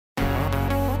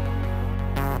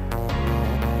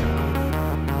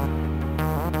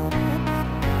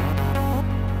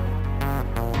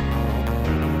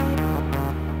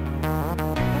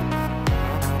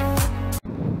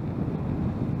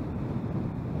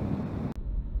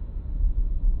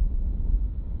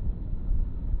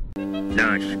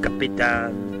Náš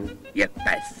kapitán je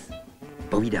pes,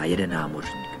 povídá jeden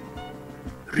námořník.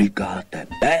 Říkáte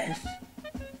pes?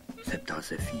 Zeptal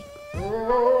se Fík.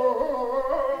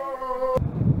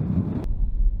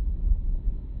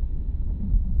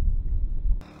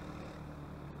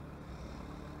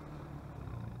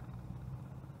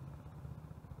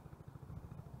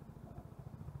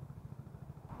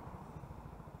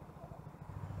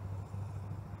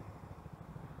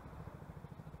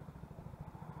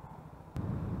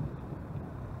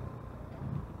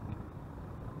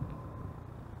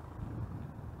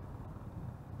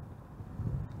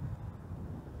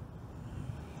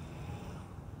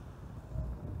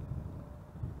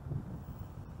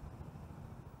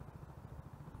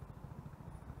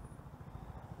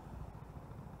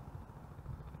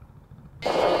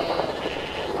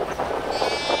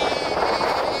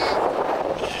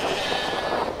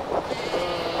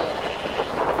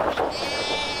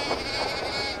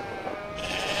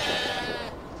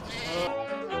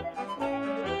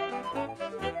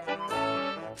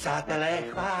 Přátelé,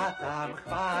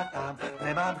 chvátám,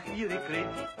 nemám chvíli klid.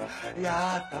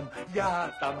 Já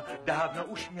tam, dávno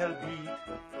už měl být.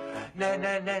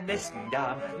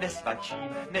 Nesnídám,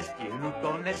 nesvačím, nestihnu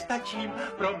to, nestačím.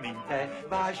 Promiňte,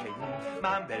 vážení,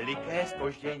 mám veliké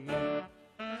zpoždění.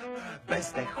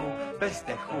 Bez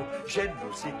dechu,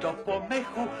 ženu si to po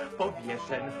mechu,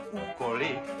 pověřen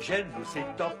úkoly, ženu si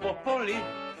to po poli.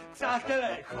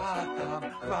 Přátelé,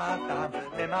 chvátám,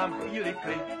 nemám chvíli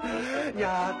klid.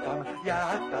 Já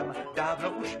tam, dávno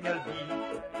už měl být.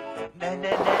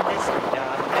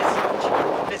 Nesnídám, nesvačím,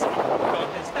 nestihnu to,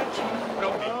 nestačím.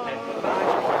 Promiňte,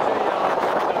 vážení, že já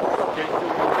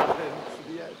děkuji na ten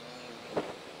svět.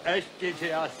 Ještě, že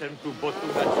já jsem tu botu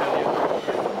načal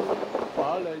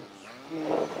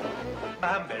palečku.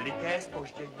 Mám veliké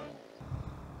zpoždění.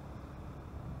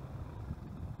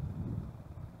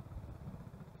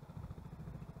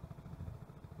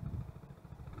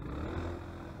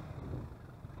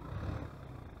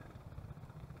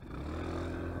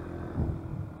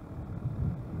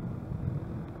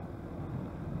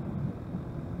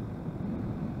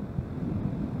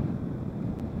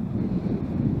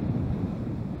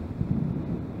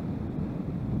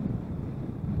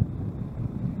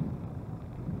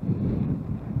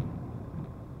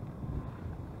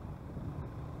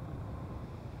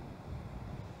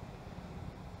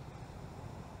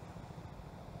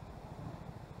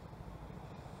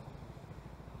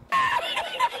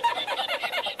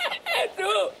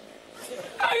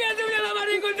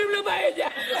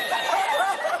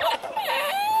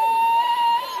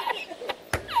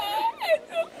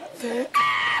 Y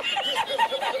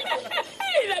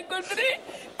la encontré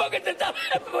porque estaba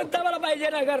la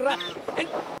paellera agarrada.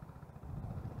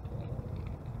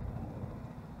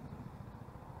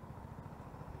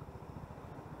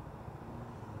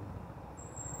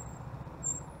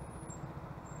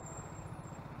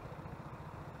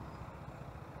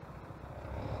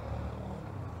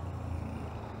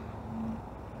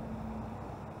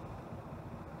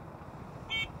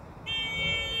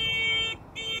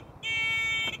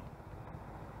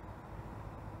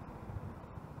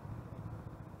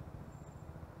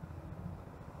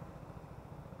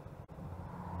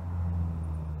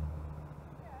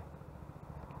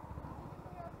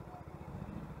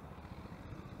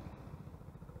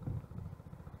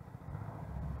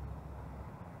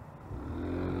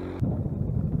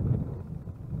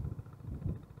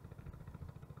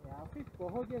 V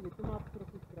pohodě, vy to máte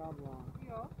trochu zkrávla.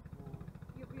 Jo? No.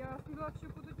 Já jsem byla v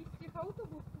šoku totiž z těch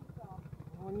autobusů tam.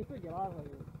 No, oni to dělávají.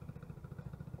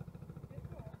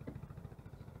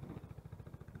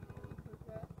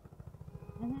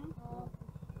 No,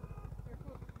 jako...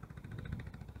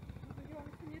 Protože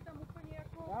oni si mě tam úplně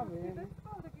jako... Já vím.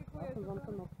 Nespal, tak jako Já je jsem to vám tam...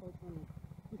 to napsal ten...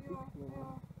 Jo.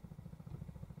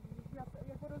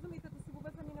 Jako rozumíte, to si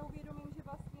vůbec ani neuvědomím, že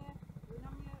vlastně na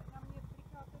mě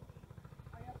klikáte víc.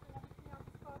 A já jsem abych měla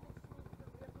tu zpáteční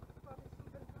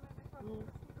brzo nenechala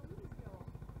vůbec to uvízdělo.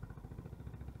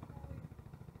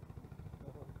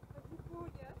 Takže v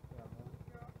pohodě? Jo.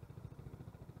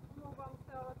 Omlouvám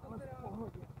se, ale to teda... v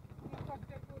pohodě. Mě fakt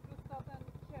jako dostal ten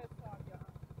česák, já.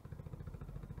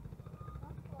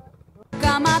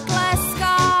 Kama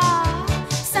tleská,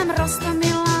 jsem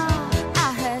roztomilá a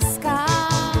hezká.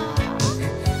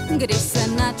 Když se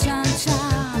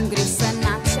načančám, když se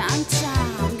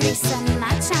načančám, když se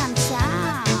načančám.